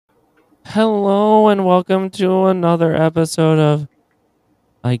Hello and welcome to another episode of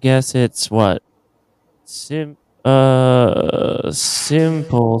I guess it's what? Simple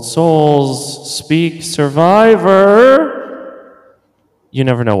Souls Speak Survivor. You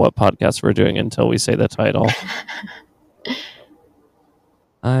never know what podcast we're doing until we say the title.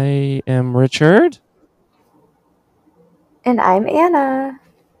 I am Richard. And I'm Anna.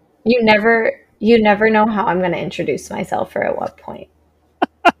 You never know how I'm going to introduce myself or at what point.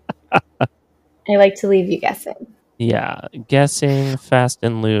 I like to leave you guessing. Yeah, guessing fast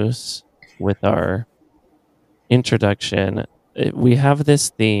and loose with our introduction. We have this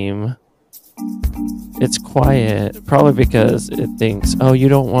theme. It's quiet, probably because it thinks, oh, you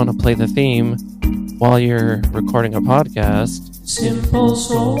don't want to play the theme while you're recording a podcast. Simple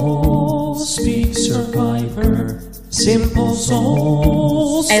Souls Speak Survivor. Simple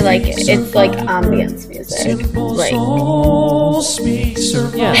Souls. I like it. It's like ambience music. Simple Like, Souls Speak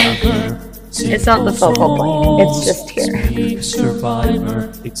Survivor. it's not the focal point. It's just here. Speak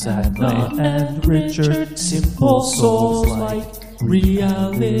Survivor. Exactly. Anna and Richard. Simple Souls like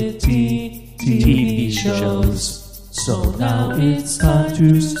reality TV shows. So now it's time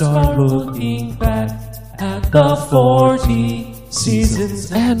to start looking back at the 40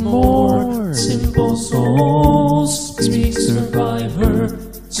 seasons and more. Simple Souls Speak Survivor.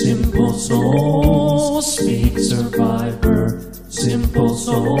 Simple Souls Speak Survivor. Simple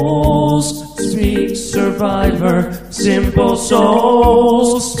Souls Speak Survivor. Simple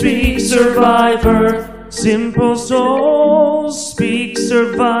Souls Speak Survivor. Simple Souls Speak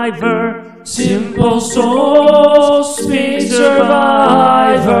Survivor. Simple Souls Speak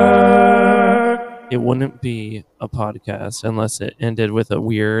Survivor. It wouldn't be a podcast unless it ended with a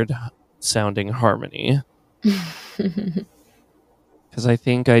weird sounding harmony. Because I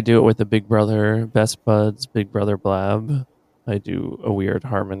think I do it with the Big Brother Best Buds, Big Brother Blab. I do a weird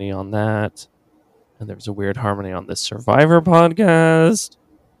harmony on that. And there's a weird harmony on this Survivor podcast.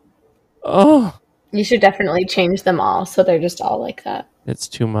 Oh, You should definitely change them all so they're just all like that. it's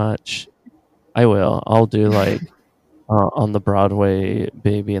too much. I will. I'll do like on the Broadway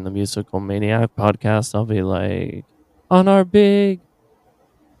Baby and the Musical Maniac podcast. I'll be like, on our big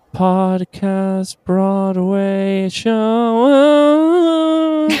podcast Broadway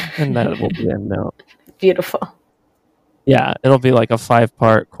show. And that will be a note. Beautiful. Yeah, it'll be like a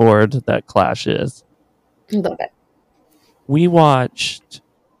 5-part chord that clashes. Love it. We watched,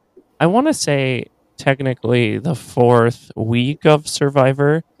 I want to say, technically the 4th week of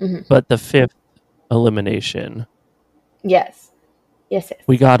Survivor, Mhm. but the 5th elimination. Yes. Yes.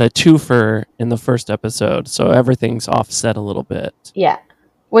 We got a twofer in the first episode, so everything's offset a little bit. Yeah.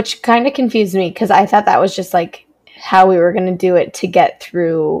 Which kind of confused me because I thought that was just like how we were going to do it to get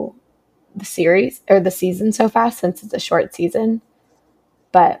through the series or the season so fast since it's a short season.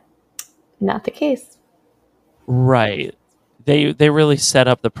 But not the case. Right. They really set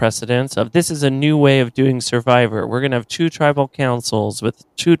up the precedence of this is a new way of doing Survivor. We're going to have 2 tribal councils with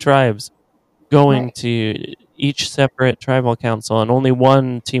 2 tribes going Right. to each separate tribal council, and only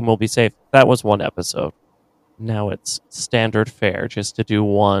one team will be safe. That was one episode. Now it's standard fare just to do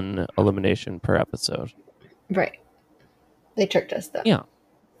 1 elimination per episode. Right. They tricked us though. Yeah.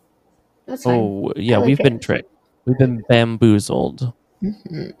 That's fine. Oh, yeah, I like we've been it. tricked. We've been bamboozled.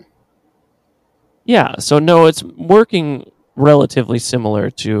 Mhm. Yeah, so no, it's working relatively similar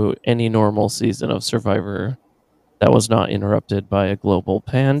to any normal season of Survivor that was not interrupted by a global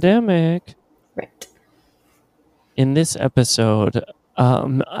pandemic. Right. In this episode,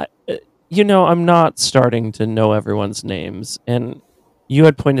 I'm not starting to know everyone's names. And you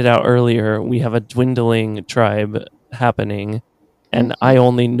had pointed out earlier, we have a dwindling tribe happening. And I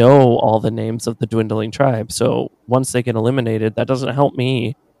only know all the names of the dwindling tribe. So once they get eliminated, that doesn't help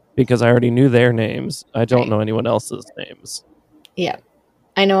me because I already knew their names. I don't Right. know anyone else's names. Yeah.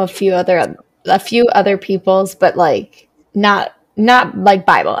 I know a few other people's, but like not like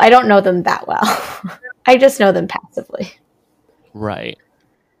Bible. I don't know them that well. I just know them passively. Right.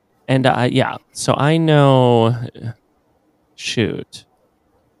 And so I know. Shoot.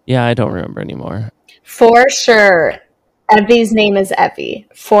 Yeah, I don't remember anymore. For sure. Evie's name is Evie.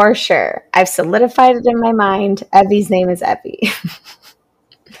 For sure. I've solidified it in my mind. Evie's name is Evie.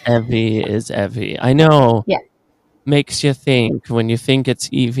 Evie is Evie. I know. Yeah. Makes you think. When you think it's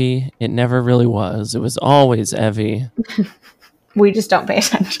Evie, it never really was. It was always Evie. We just don't pay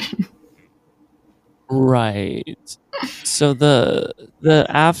attention. Right. So the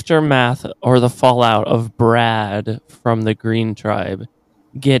aftermath or the fallout of Brad from the Green Tribe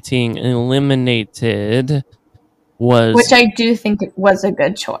getting eliminated was Which I do think it was a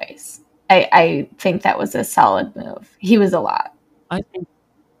good choice. I think that was a solid move. He was a lot. I think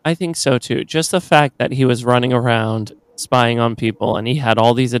I think so too. Just the fact that he was running around spying on people and he had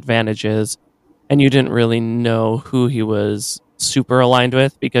all these advantages and you didn't really know who he was super aligned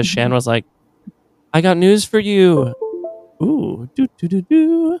with because Shan was like, I got news for you. Ooh, do do do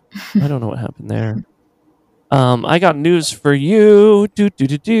do. I don't know what happened there. I got news for you. Do do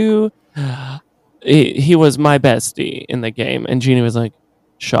do do. He was my bestie in the game, and Jeannie was like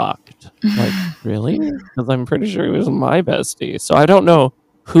shocked. Like, really? Because I'm pretty sure he was my bestie. So I don't know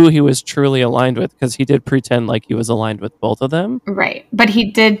who he was truly aligned with because he did pretend like he was aligned with both of them. Right. But he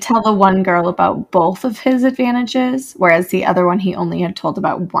did tell the one girl about both of his advantages, whereas the other one he only had told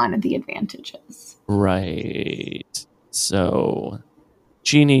about one of the advantages. Right. So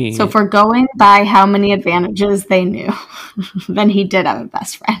Jeannie. So if we're going by how many advantages they knew, then he did have a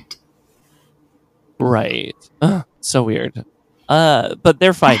best friend. Right. So weird. But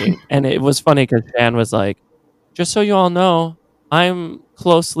they're fighting, and it was funny because Shan was like, just so you all know, I'm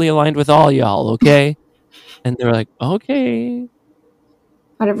closely aligned with all y'all, okay? And they were like, okay.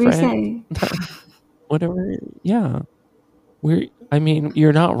 Whatever you friend. say. Whatever. Yeah. I mean,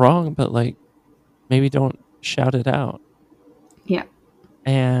 you're not wrong, but like, maybe don't shout it out. Yeah.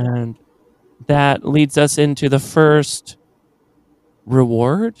 And that leads us into the first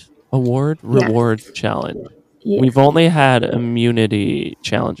reward challenge. Yeah. We've only had immunity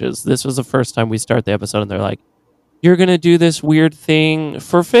challenges. This was the first time we start the episode and they're like, you're going to do this weird thing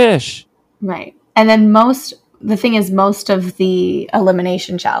for fish. Right. And then the thing is, most of the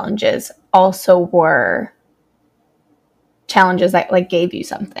elimination challenges also were challenges that like gave you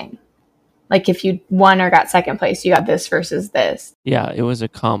something. Like if you won or got second place, you got this versus this. Yeah, it was a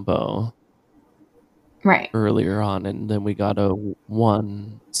combo. Right. Earlier on, and then we got a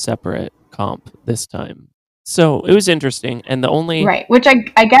one separate comp this time. So it was interesting, and the only right, which I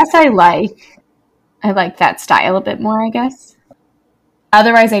guess I like that style a bit more, I guess.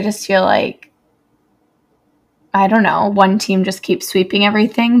 Otherwise, I just feel like, I don't know, one team just keeps sweeping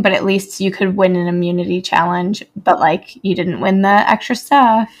everything, but at least you could win an immunity challenge, but like you didn't win the extra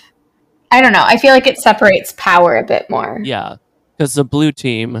stuff. I don't know. I feel like it separates power a bit more. Yeah, because the blue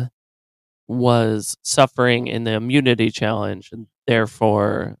team was suffering in the immunity challenge, and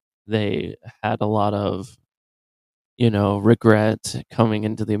therefore they had a lot of, regret coming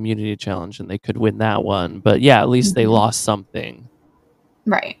into the immunity challenge, and they could win that one. But yeah, at least they lost something.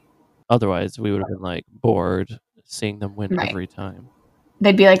 Right. Otherwise, we would have been like bored seeing them win Right. every time.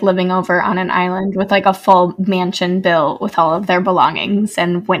 They'd be like living over on an island with like a full mansion built with all of their belongings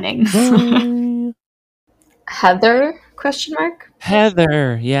and winnings. Heather? ?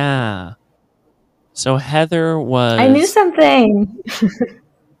 Heather, yeah. So Heather was... I knew something.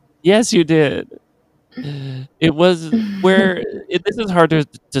 Yes, you did. It was where... this is hard to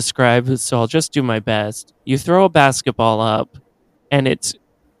describe, so I'll just do my best. You throw a basketball up, and it's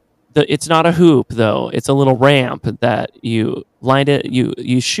not a hoop, though. It's a little ramp that you line it.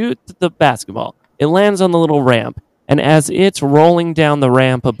 You shoot the basketball. It lands on the little ramp, and as it's rolling down the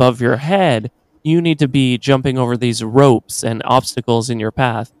ramp above your head, you need to be jumping over these ropes and obstacles in your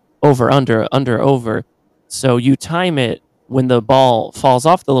path. Over, under, over. So you time it when the ball falls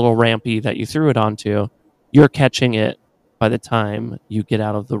off the little rampy that you threw it onto. You're catching it by the time you get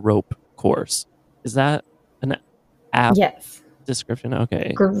out of the rope course. Is that an app Yes. description?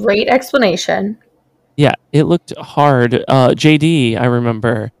 Okay. Great explanation. Yeah, it looked hard. JD, I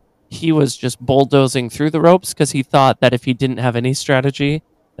remember, he was just bulldozing through the ropes because he thought that if he didn't have any strategy,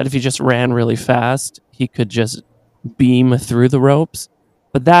 that if he just ran really fast, he could just beam through the ropes.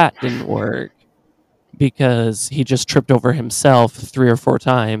 But that didn't work because he just tripped over himself 3 or 4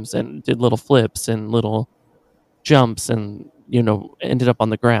 times and did little flips and little jumps and, ended up on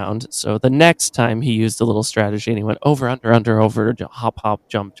the ground. So the next time he used a little strategy and he went over, under, over, hop,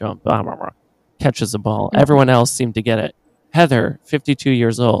 jump, blah, blah, blah, catches the ball. Everyone else seemed to get it. Heather, 52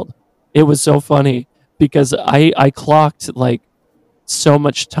 years old. It was so funny because I clocked like so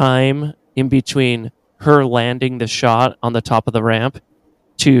much time in between her landing the shot on the top of the ramp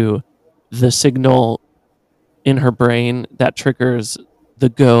to the signal in her brain that triggers the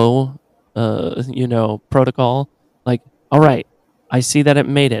go, protocol. Like, all right, I see that it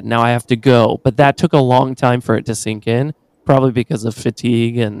made it. Now I have to go. But that took a long time for it to sink in, probably because of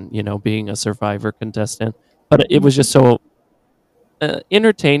fatigue and, being a Survivor contestant. But it was just so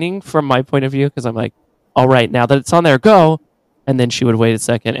entertaining from my point of view because I'm like, all right, now that it's on there, go. And then she would wait a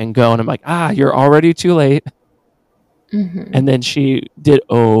second and go. And I'm like, you're already too late. Mm-hmm. And then she did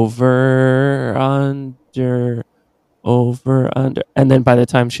over, under. And then by the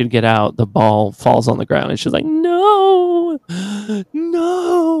time she'd get out, the ball falls on the ground. And she's like, no.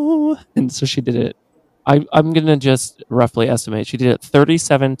 And so she did it I'm going to just roughly estimate. She did it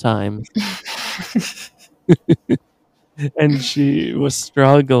 37 times. And she was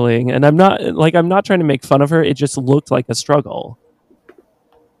struggling. And I'm not trying to make fun of her. It just looked like a struggle.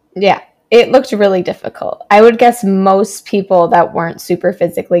 Yeah, it looked really difficult. I would guess most people that weren't super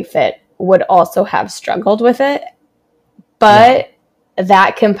physically fit would also have struggled with it. But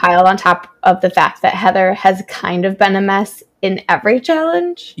that compiled on top of the fact that Heather has kind of been a mess in every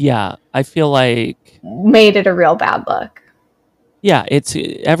challenge. Yeah, I feel like made it a real bad look. Yeah,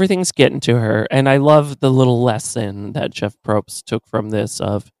 everything's getting to her, and I love the little lesson that Jeff Probst took from this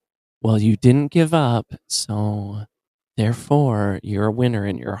of, well, you didn't give up, so therefore you're a winner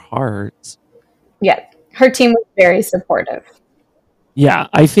in your heart. Yeah, her team was very supportive. Yeah,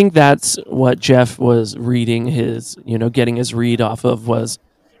 I think that's what Jeff was reading getting his read off of was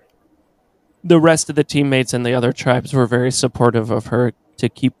the rest of the teammates and the other tribes were very supportive of her to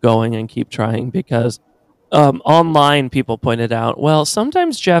keep going and keep trying because online people pointed out, well,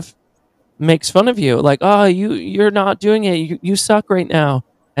 sometimes Jeff makes fun of you, like, oh, you're not doing it, you suck right now,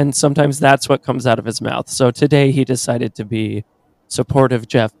 and sometimes that's what comes out of his mouth. So today he decided to be supportive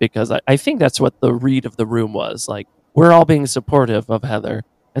Jeff because I think that's what the read of the room was, like, we're all being supportive of Heather.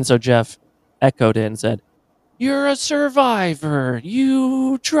 And so Jeff echoed in and said, you're a survivor,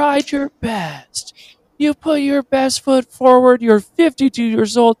 you tried your best, you put your best foot forward, you're 52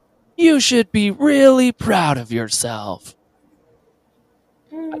 years old, you should be really proud of yourself.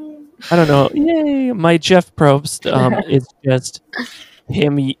 I don't know. Yay! My Jeff Probst is just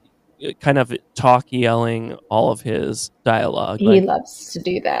him kind of talk yelling all of his dialogue. He loves to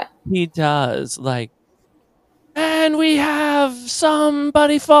do that. He does. Like, and we have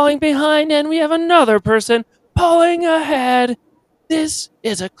somebody falling behind and we have another person pulling ahead. This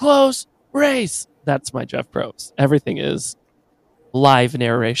is a close race. That's my Jeff Probst. Everything is live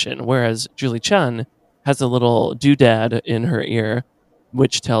narration, whereas Julie Chen has a little doodad in her ear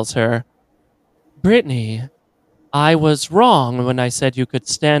which tells her, Brittany, I was wrong when I said you could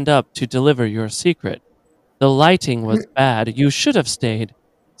stand up to deliver your secret. The lighting was bad. You should have stayed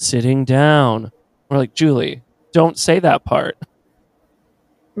sitting down. We're like, Julie, don't say that part.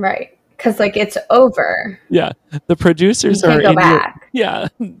 Right. Because, like, it's over. Yeah. The producers are go back.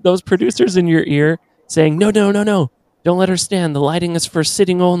 Those producers in your ear saying, no. Don't let her stand. The lighting is for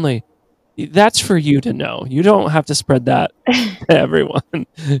sitting only. That's for you to know. You don't have to spread that to everyone.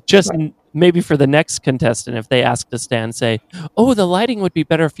 Just maybe for the next contestant, if they ask to stand, say, oh, the lighting would be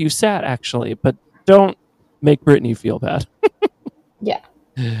better if you sat, actually. But don't make Brittany feel bad. Yeah.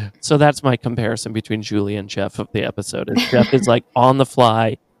 So that's my comparison between Julie and Jeff of the episode. Jeff is like on the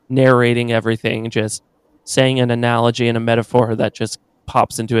fly, narrating everything, just saying an analogy and a metaphor that just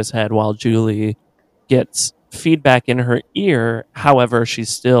pops into his head while Julie gets feedback in her ear. However, she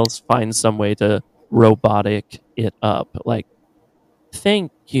still finds some way to robotic it up. Like,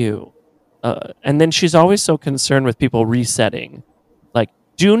 thank you. And then she's always so concerned with people resetting. Like,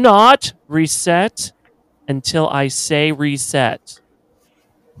 do not reset until I say reset.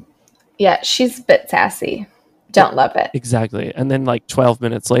 Yeah, she's a bit sassy. Don't love it. Exactly. And then like 12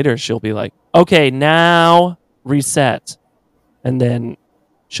 minutes later, she'll be like, okay, now reset. And then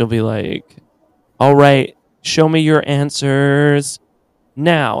she'll be like, all right, show me your answers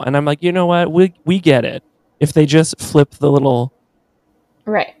now. And I'm like, you know what? We get it. If they just flip the little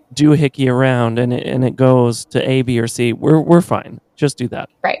doohickey around and it goes to A, B, or C, we're fine. Just do that.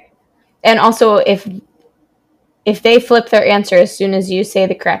 Right. And also, if they flip their answer as soon as you say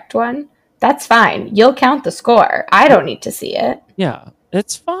the correct one, that's fine. You'll count the score. I don't need to see it. Yeah,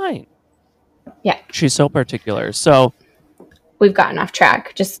 it's fine. Yeah. She's so particular. So we've gotten off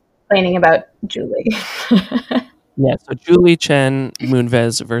track. Just complaining about Julie. Yeah, so Julie Chen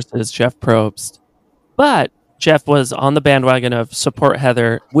Moonves versus Jeff Probst. But Jeff was on the bandwagon of support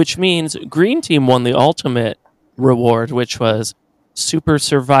Heather, which means Green Team won the ultimate reward, which was Super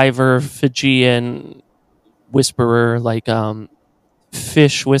Survivor Fijian Whisperer, like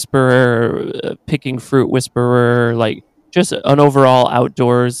Fish Whisperer, Picking Fruit Whisperer, like just an overall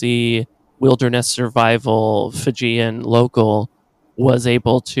outdoorsy wilderness survival Fijian local was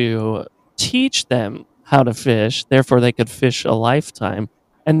able to teach them how to fish, therefore they could fish a lifetime.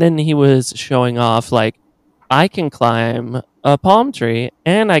 And then he was showing off, like, I can climb a palm tree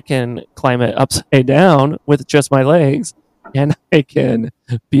and I can climb it upside down with just my legs, and I can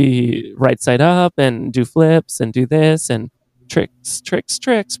be right side up and do flips and do this and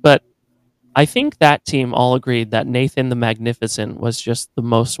tricks. But I think that team all agreed that Nathan the Magnificent was just the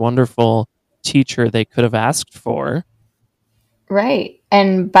most wonderful teacher they could have asked for. Right.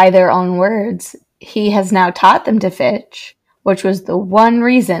 And by their own words, he has now taught them to fish which was the one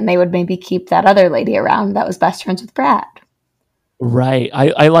reason they would maybe keep that other lady around that was best friends with Brad. Right.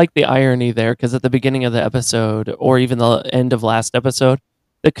 I like the irony there because at the beginning of the episode, or even the end of last episode,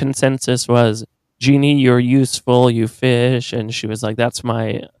 the consensus was, Jeannie, you're useful, you fish. And she was like, that's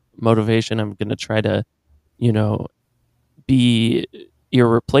my motivation. I'm going to try to, you know, be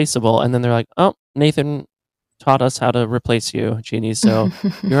irreplaceable. And then they're like, oh, Nathan taught us how to replace you, Jeannie. So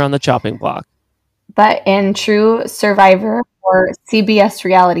you're on the chopping block. But in true Survivor or CBS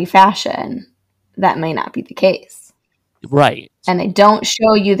reality fashion, that may not be the case. Right. And they don't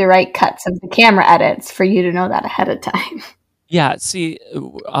show you the right cuts of the camera edits for you to know that ahead of time. Yeah, see,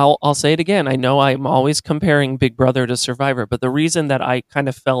 I'll say it again. I know I'm always comparing Big Brother to Survivor, but the reason that I kind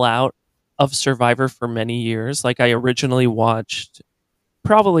of fell out of Survivor for many years, like I originally watched,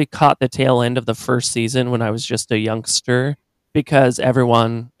 probably caught the tail end of the first season when I was just a youngster, because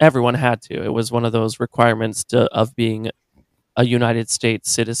everyone had to. It was one of those requirements of being a United States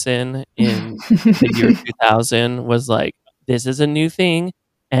citizen in the year 2000 was like, this is a new thing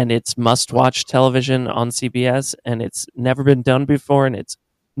and it's must watch television on CBS and it's never been done before and it's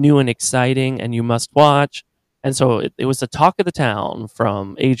new and exciting and you must watch. And so it was the talk of the town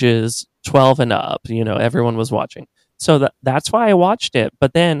from ages 12 and up, everyone was watching. So that's why I watched it.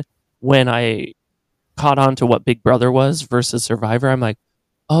 But then when I caught on to what Big Brother was versus Survivor, I'm like,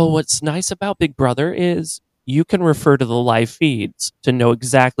 oh, what's nice about Big Brother is you can refer to the live feeds to know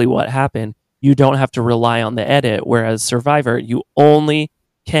exactly what happened. You don't have to rely on the edit, whereas Survivor, you only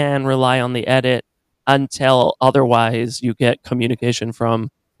can rely on the edit until otherwise you get communication from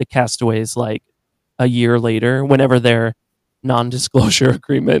the castaways like a year later, whenever their non-disclosure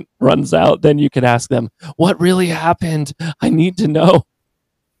agreement runs out. Then you could ask them, what really happened? I need to know.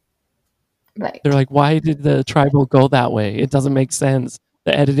 Right. They're like, why did the tribal go that way? It doesn't make sense.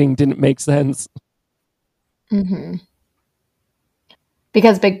 The editing didn't make sense. Mm-hmm.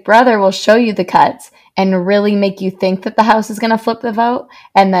 Because Big Brother will show you the cuts and really make you think that the house is going to flip the vote,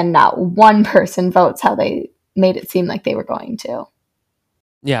 and then not one person votes how they made it seem like they were going to.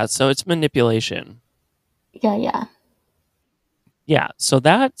 Yeah, so it's manipulation. Yeah. Yeah, so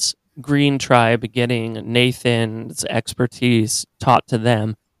that's Green Tribe getting Nathan's expertise taught to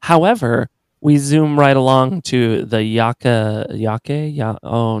them. However, we zoom right along to the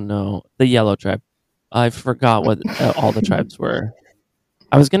the Yellow Tribe. I forgot what all the tribes were.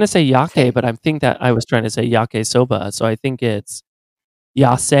 I was going to say Yake, but I think that I was trying to say Yake Soba, so I think it's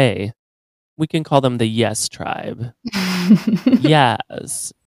Yase. We can call them the Yes Tribe.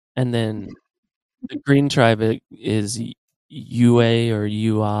 Yes. And then the Green Tribe is Yue or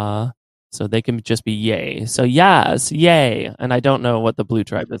Yua, so they can just be Yay. So yes, Yay. And I don't know what the Blue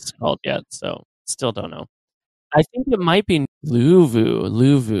Tribe is called yet, so still don't know. I think it might be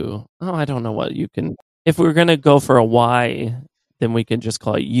Luvu. Oh, I don't know what you can. If we're going to go for a Y, then we can just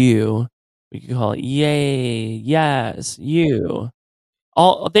call it you. We could call it Yay, yes, you.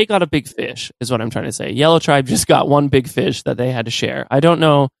 They got a big fish, is what I'm trying to say. Yellow Tribe just got one big fish that they had to share. I don't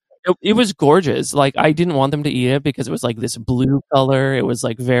know. It was gorgeous. Like, I didn't want them to eat it because it was like this blue color. It was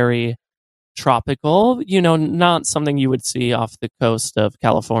like very tropical, not something you would see off the coast of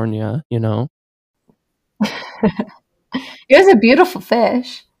California, It was a beautiful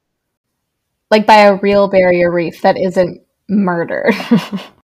fish. Like by a real barrier reef that isn't murdered.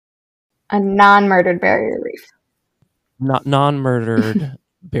 A non-murdered barrier reef. Not non-murdered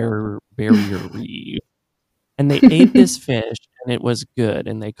barrier reef. And they ate this fish and it was good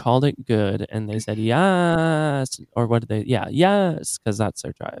and they called it good and they said yes, or what did they? Yeah, yes, because that's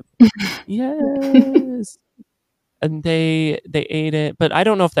their tribe. Yes. And they ate it, but I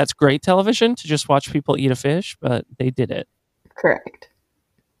don't know if that's great television to just watch people eat a fish, but they did it. Correct.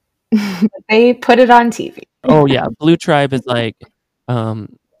 They put it on TV. Oh yeah, Blue Tribe is like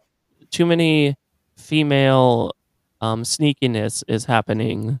too many female sneakiness is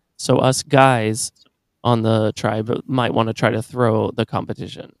happening, so us guys on the tribe might want to try to throw the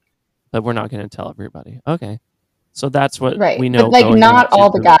competition, but we're not going to tell everybody. Okay, so that's what we know. But like, not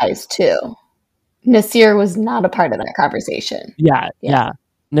all the guys too. Nasir was not a part of that conversation. Yeah.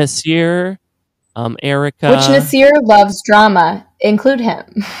 Nasir, Erica, which Nasir loves drama. Include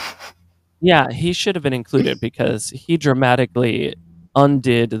him. Yeah, he should have been included because he dramatically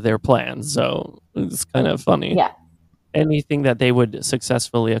undid their plans. So it's kind of funny. Yeah. Anything that they would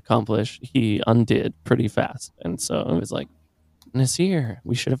successfully accomplish, he undid pretty fast. And so it was like, Nasir,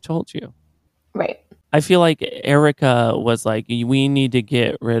 we should have told you. Right. I feel like Erica was like, we need to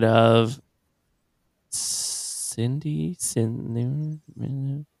get rid of Cindy.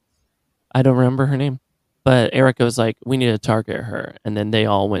 I don't remember her name. But Erica was like, we need to target her. And then they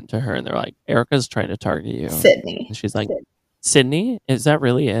all went to her and they're like, Erica's trying to target you. Sydney. And she's like, Sydney? Is that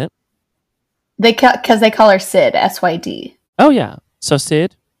really it? Because they call her Sid, SYD. Oh, yeah. So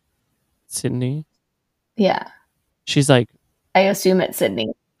Sydney, Yeah, she's like, I assume it's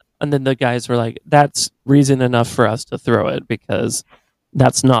Sydney. and then the guys were like, that's reason enough for us to throw it because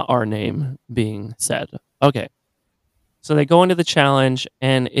that's not our name being said. Okay. So they go into the challenge,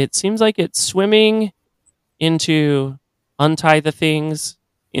 and it seems like it's swimming into untie the things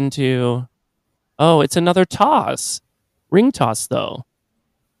into, oh, it's another toss. Ring toss, though.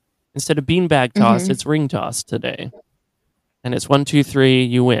 Instead of beanbag toss, Mhm. it's ring toss today. And it's 1, 2, 3,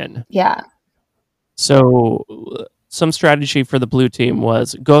 you win. Yeah. So some strategy for the blue team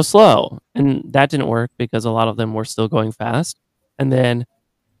was go slow. And that didn't work because a lot of them were still going fast. And then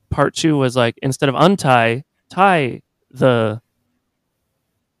part 2 was like, instead of untie, tie the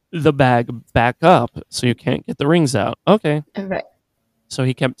bag back up so you can't get the rings out. Okay. Right. So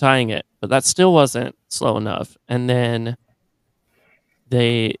he kept tying it, but that still wasn't slow enough. And then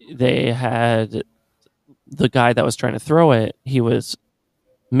they had the guy that was trying to throw it, he was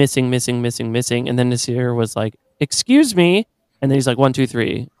missing. And then Nasir was like, excuse me. And then he's like, 1, 2,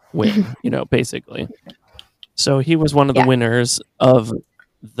 3, win, basically. So he was one of the Yeah. winners of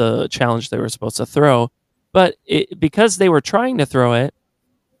the challenge they were supposed to throw. But because they were trying to throw it,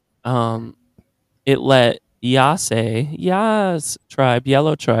 it let Yas tribe,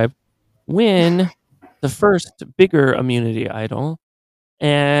 Yellow tribe, win the first bigger immunity idol.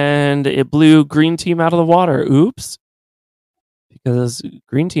 And it blew green team out of the water. Oops. Because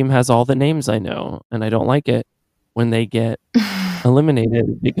green team has all the names I know, and I don't like it when they get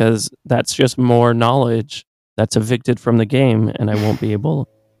eliminated because that's just more knowledge that's evicted from the game, and I won't be able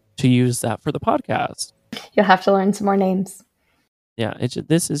to use that for the podcast. You'll have to learn some more names. Yeah,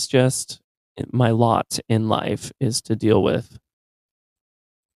 this is just my lot in life is to deal with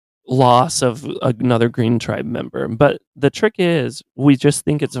loss of another green tribe member. But the trick is we just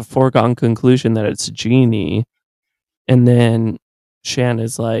think it's a foregone conclusion that it's Genie, and then Shan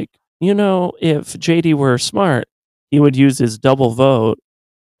is like, if JD were smart, he would use his double vote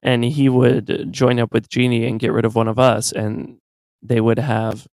and he would join up with Genie and get rid of one of us, and they would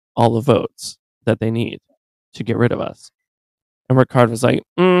have all the votes that they need to get rid of us. And Ricard was like,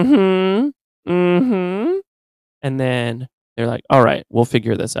 and then they're like, all right, we'll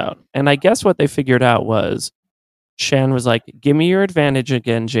figure this out. And I guess what they figured out was Shan was like, give me your advantage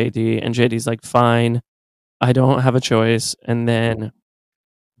again, JD. And JD's like, fine, I don't have a choice. And then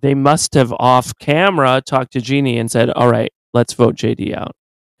they must have off camera talked to Genie and said, all right, let's vote JD out.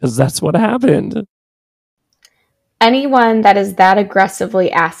 Because that's what happened. Anyone that is that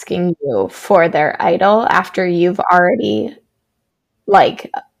aggressively asking you for their idol after you've already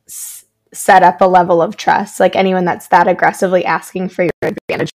set up a level of trust, like anyone that's that aggressively asking for your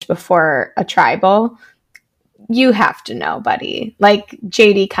advantage before a tribal, you have to know, buddy. Like,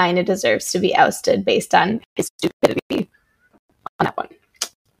 JD kind of deserves to be ousted based on his stupidity on that one.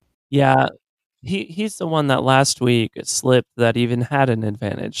 Yeah, he's the one that last week slipped that even had an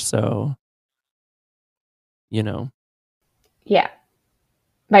advantage. So, Yeah.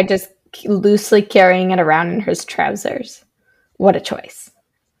 By just loosely carrying it around in his trousers. What a choice.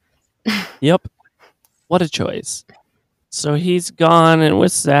 Yep. What a choice. So he's gone, and it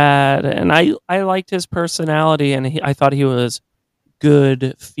was sad. And I liked his personality, and I thought he was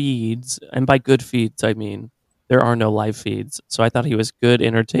good feeds. And by good feeds, I mean there are no live feeds. So I thought he was good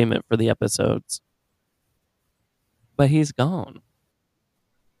entertainment for the episodes. But he's gone.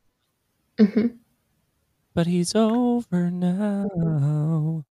 Mm-hmm. But he's over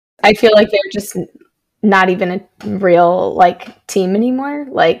now. I feel like they're just not even a real team anymore.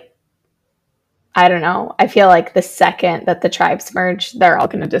 I don't know. I feel like the second that the tribes merge, they're all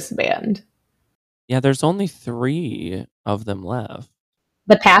going to disband. Yeah, there's only 3 of them left.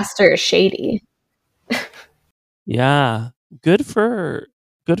 The pastor is shady. Yeah, good for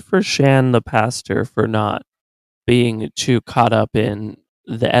Shan the pastor for not being too caught up in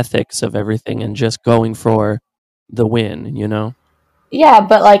the ethics of everything and just going for the win, Yeah,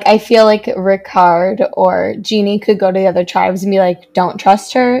 but I feel like Ricard or Genie could go to the other tribes and be like, don't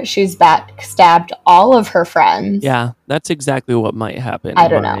trust her. She's backstabbed all of her friends. Yeah, that's exactly what might happen. I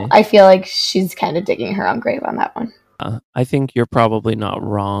don't know. I feel like she's kind of digging her own grave on that one. I think you're probably not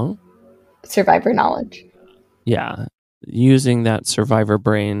wrong. Survivor knowledge. Yeah, using that survivor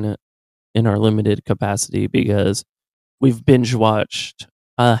brain in our limited capacity because we've binge watched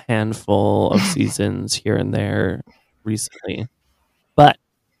a handful of seasons here and there recently. But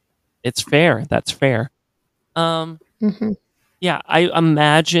it's fair. That's fair. Mm-hmm. Yeah, I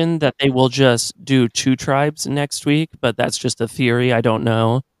imagine that they will just do 2 tribes next week, but that's just a theory. I don't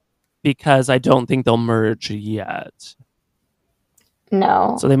know because I don't think they'll merge yet.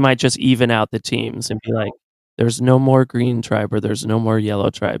 No. So they might just even out the teams and be like, there's no more green tribe or there's no more yellow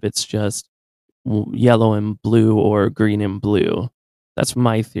tribe. It's just yellow and blue or green and blue. That's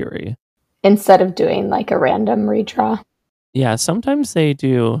my theory. Instead of doing like a random redraw. Yeah, sometimes they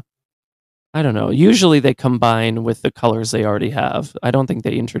do. I don't know. Usually they combine with the colors they already have. I don't think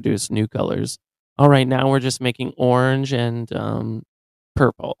they introduce new colors. All right, now we're just making orange and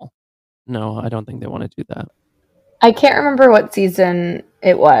purple. No, I don't think they want to do that. I can't remember what season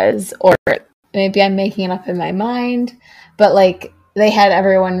it was, or maybe I'm making it up in my mind, but like they had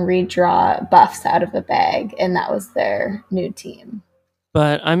everyone redraw buffs out of the bag, and that was their new team.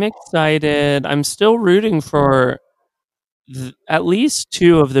 But I'm excited. I'm still rooting for at least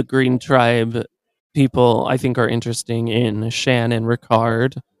two of the Green Tribe people I think are interesting in Shan and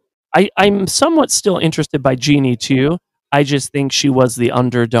Ricard. I'm somewhat still interested by Jeannie too. I just think she was the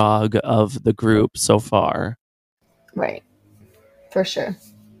underdog of the group so far. Right. For sure.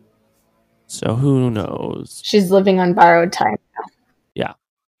 So who knows? She's living on borrowed time now. Yeah.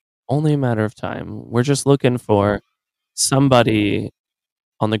 Only a matter of time. We're just looking for somebody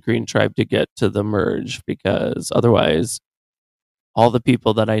on the Green Tribe to get to the merge, because otherwise all the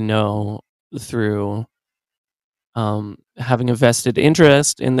people that I know through having a vested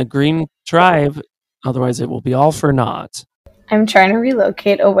interest in the Green Tribe, otherwise it will be all for naught. I'm trying to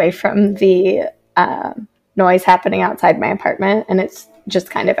relocate away from the noise happening outside my apartment, and it's just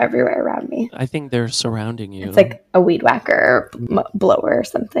kind of everywhere around me. I think they're surrounding you. It's like a weed whacker or blower or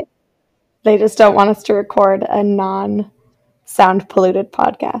something. They just don't want us to record a non-sound polluted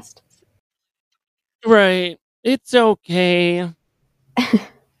podcast. Right. It's okay.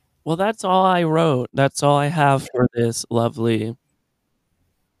 Well, that's all I wrote. That's all I have for this lovely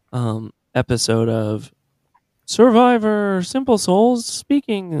episode of Survivor Simple Souls.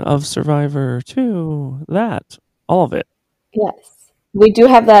 Speaking of Survivor, too, all of it. Yes. We do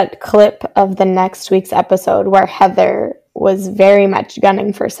have that clip of the next week's episode where Heather was very much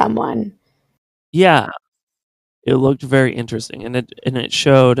gunning for someone. Yeah. It looked very interesting, and it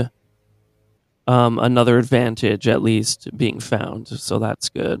showed another advantage at least being found, so that's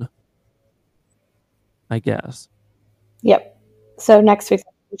good, I guess. Yep. So next week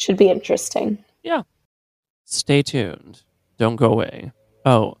should be interesting. Yeah. Stay tuned. Don't go away.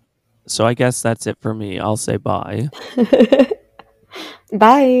 Oh, so I guess that's it for me. I'll say bye.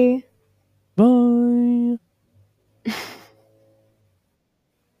 Bye. Bye.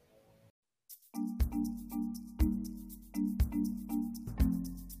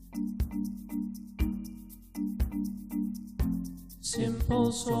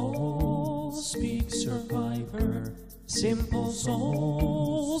 Simple Souls speak Survivor. Simple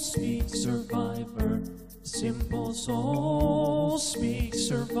Souls speak Survivor. Simple Souls speak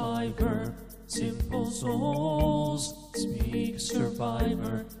Survivor. Simple Souls speak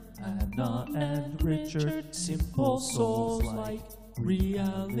Survivor. Anna and Richard, Simple Souls like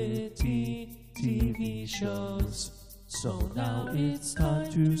reality TV shows. So now it's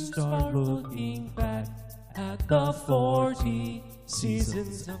time to start looking back at the 40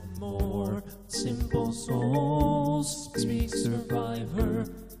 seasons of more. Simple Souls speak Survivor.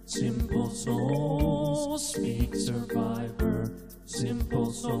 Simple Souls speak Survivor.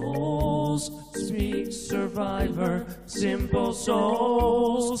 Simple Souls speak Survivor. Simple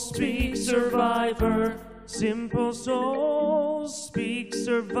Souls speak Survivor. Simple Souls speak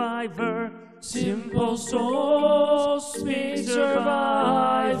Survivor. Simple Souls speak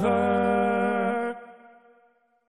Survivor.